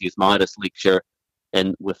suspensory desmitis lecture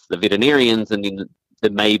and with the veterinarians, and then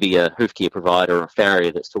there may be a hoof care provider or a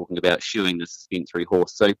farrier that's talking about shoeing the suspensory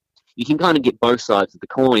horse. So you can kind of get both sides of the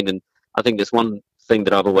coin, and I think there's one thing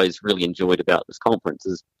that I've always really enjoyed about this conference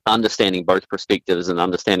is understanding both perspectives and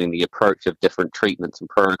understanding the approach of different treatments and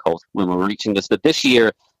protocols when we're reaching this. But this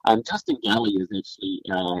year, Justin Galley is actually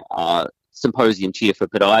our symposium chair for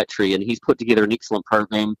podiatry, and he's put together an excellent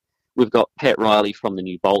program. We've got Pat Riley from the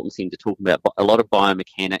New Bolton Centre talking about a lot of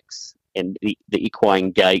biomechanics and the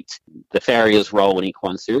equine gait, the farrier's role in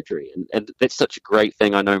equine surgery. And that's such a great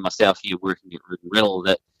thing. I know myself here working at Root and Riddle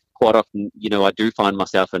that quite often, I do find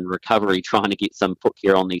myself in recovery trying to get some foot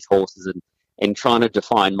care on these horses and trying to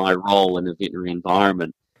define my role in a veterinary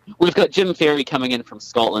environment. We've got Jim Ferry coming in from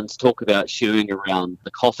Scotland to talk about shoeing around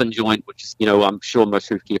the coffin joint, which is, I'm sure most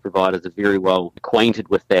hoof care providers are very well acquainted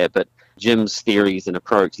with that, but Jim's theories and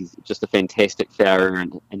approach, he's just a fantastic farrier,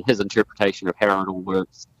 and his interpretation of how it all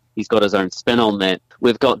works, he's got his own spin on that.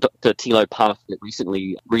 We've got Dr. Thilo Puff that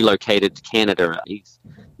recently relocated to Canada. He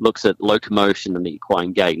looks at locomotion and the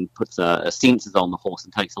equine gait and puts sensors on the horse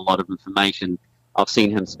and takes a lot of information. I've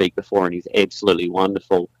seen him speak before, and he's absolutely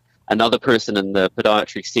wonderful. Another person in the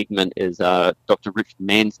podiatry segment is Dr. Richard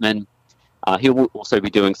Mansman. He will also be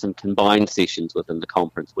doing some combined sessions within the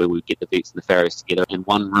conference where we get the vets and the farriers together in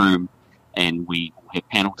one room, and we will have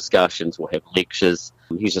panel discussions, we'll have lectures.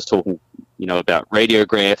 He's just talking, about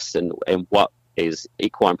radiographs and what, as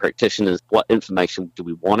equine practitioners, what information do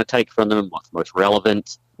we want to take from them, what's most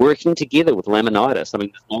relevant. Working together with laminitis. I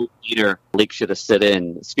mean, there's no better lecture to sit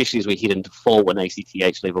in, especially as we head into fall when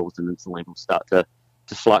ACTH levels and insulin levels start to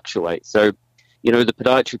fluctuate. So, the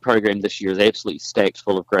podiatry program this year is absolutely stacked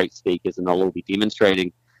full of great speakers, and they'll all be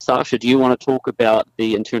demonstrating. Sasha, do you want to talk about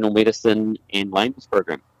the internal medicine and lameness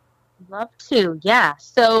program? Love to, yeah.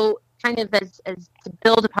 So kind of as to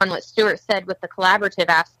build upon what Stuart said with the collaborative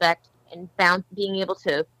aspect and being able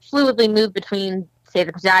to fluidly move between, say,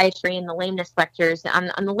 the podiatry and the lameness lectures.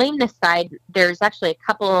 On the lameness side, there's actually a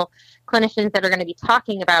couple clinicians that are going to be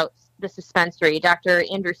talking about the suspensory. Dr.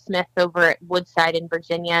 Andrew Smith over at Woodside in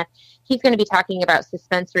Virginia, he's going to be talking about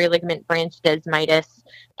suspensory ligament branch desmitis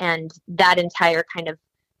and that entire kind of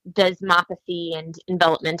desmopathy and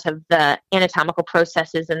envelopment of the anatomical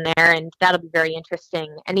processes in there, and that'll be very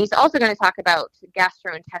interesting. And he's also going to talk about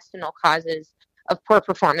gastrointestinal causes of poor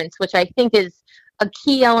performance, which I think is a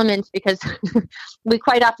key element because we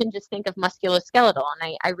quite often just think of musculoskeletal.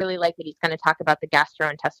 And I really like that he's going to talk about the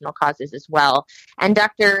gastrointestinal causes as well. And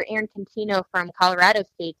Dr. Erin Contino from Colorado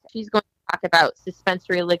State, she's going to talk about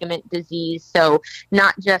suspensory ligament disease. So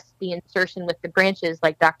not just the insertion with the branches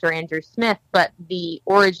like Dr. Andrew Smith, but the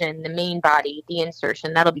origin, the main body, the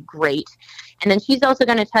insertion. That'll be great. And then she's also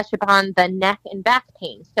going to touch upon the neck and back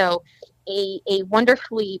pain. So a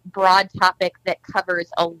wonderfully broad topic that covers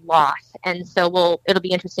a lot. And so it'll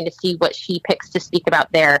be interesting to see what she picks to speak about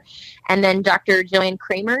there. And then Dr. Joanne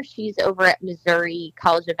Kramer, she's over at Missouri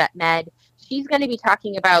College of Vet Med. She's going to be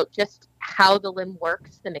talking about just how the limb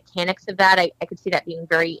works, the mechanics of that. I could see that being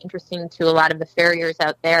very interesting to a lot of the farriers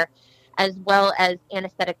out there, as well as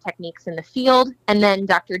anesthetic techniques in the field. And then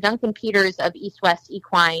Dr. Duncan Peters of East West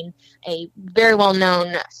Equine, a very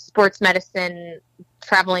well-known sports medicine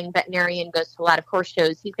traveling veterinarian, goes to a lot of horse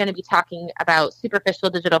shows. He's going to be talking about superficial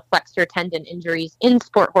digital flexor tendon injuries in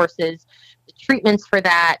sport horses, the treatments for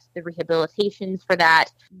that, the rehabilitations for that.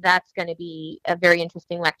 That's going to be a very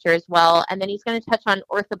interesting lecture as well. And then he's going to touch on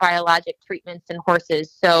orthobiologic treatments in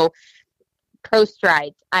horses. So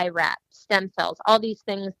pro-strides, IRAP, stem cells, all these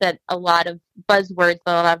things that a lot of buzzwords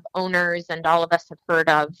that a lot of owners and all of us have heard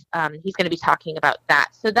of. He's going to be talking about that.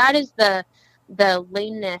 So that is the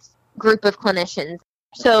lameness group of clinicians.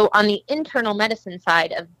 So on the internal medicine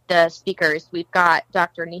side of the speakers, we've got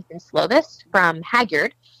Dr. Nathan Slovis from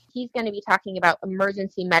Hagyard. He's going to be talking about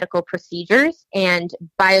emergency medical procedures and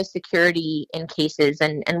biosecurity in cases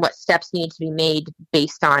and what steps need to be made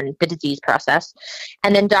based on the disease process.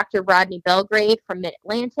 And then Dr. Rodney Belgrade from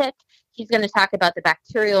Mid-Atlantic, he's going to talk about the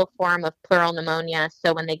bacterial form of pleural pneumonia.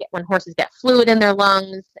 So when horses get fluid in their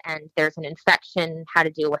lungs and there's an infection, how to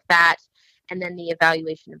deal with that. And then the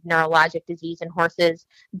evaluation of neurologic disease in horses.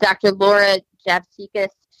 Dr. Laura Javsikis,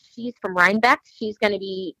 she's from Rhinebeck. She's going to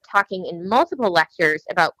be talking in multiple lectures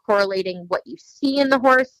about correlating what you see in the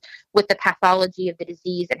horse with the pathology of the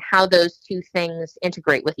disease and how those two things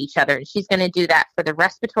integrate with each other. And she's going to do that for the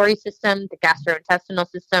respiratory system, the gastrointestinal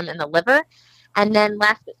system, and the liver. And then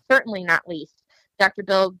last but certainly not least, Dr.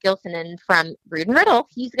 Bill Gilsonen from Breed and Riddle.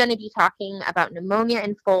 He's going to be talking about pneumonia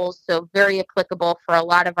in foals, so very applicable for a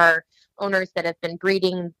lot of our owners that have been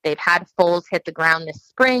breeding. They've had foals hit the ground this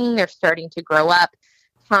spring. They're starting to grow up.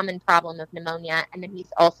 Common problem of pneumonia. And then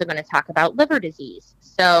he's also going to talk about liver disease.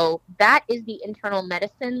 So that is the internal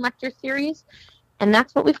medicine lecture series. And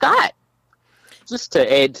that's what we've got. Just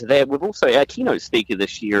to add to that, we've also, our keynote speaker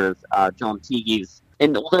this year is John Teagues.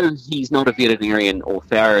 And although he's not a veterinarian or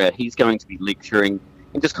farrier, he's going to be lecturing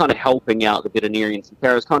and just kind of helping out the veterinarians and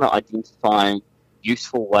farriers, kind of identifying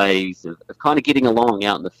useful ways of kind of getting along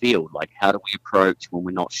out in the field. Like, how do we approach when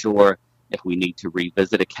we're not sure if we need to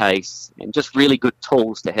revisit a case, and just really good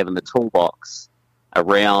tools to have in the toolbox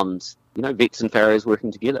around, vets and farriers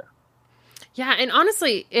working together. Yeah, and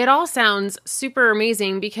honestly, it all sounds super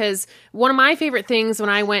amazing because one of my favorite things when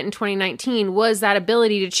I went in 2019 was that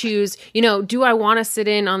ability to choose, do I want to sit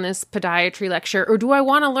in on this podiatry lecture, or do I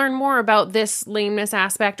want to learn more about this lameness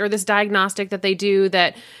aspect or this diagnostic that they do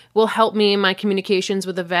that will help me in my communications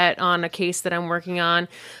with a vet on a case that I'm working on.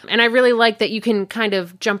 And I really like that you can kind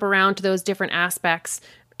of jump around to those different aspects.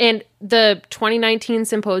 And the 2019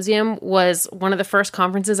 symposium was one of the first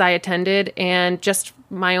conferences I attended, and just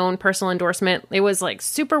my own personal endorsement. It was like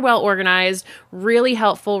super well organized, really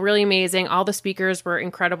helpful, really amazing. All the speakers were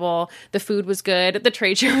incredible. The food was good. The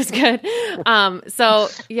trade show was good. So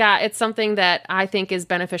yeah, it's something that I think is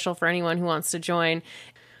beneficial for anyone who wants to join.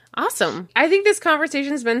 Awesome. I think this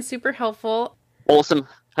conversation has been super helpful. Awesome.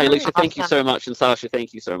 Hey, Alicia, thank you so much. And Sasha,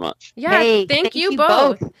 thank you so much. Yeah, hey, thank you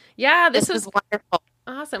both. Yeah, this was wonderful.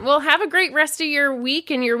 Awesome. Well, have a great rest of your week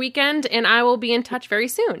and your weekend, and I will be in touch very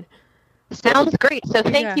soon. Sounds great. So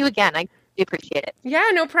thank you again. I appreciate it. Yeah,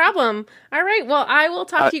 no problem. All right. Well, I will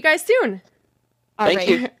talk to you guys soon. Thank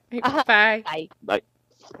you. Bye. Bye. Bye.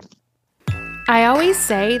 I always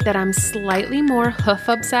say that I'm slightly more hoof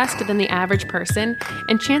obsessed than the average person,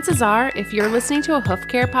 and chances are, if you're listening to a hoof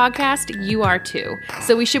care podcast, you are too.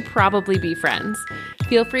 So we should probably be friends.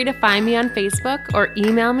 Feel free to find me on Facebook or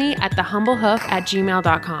email me at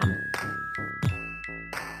thehumblehoof@gmail.com.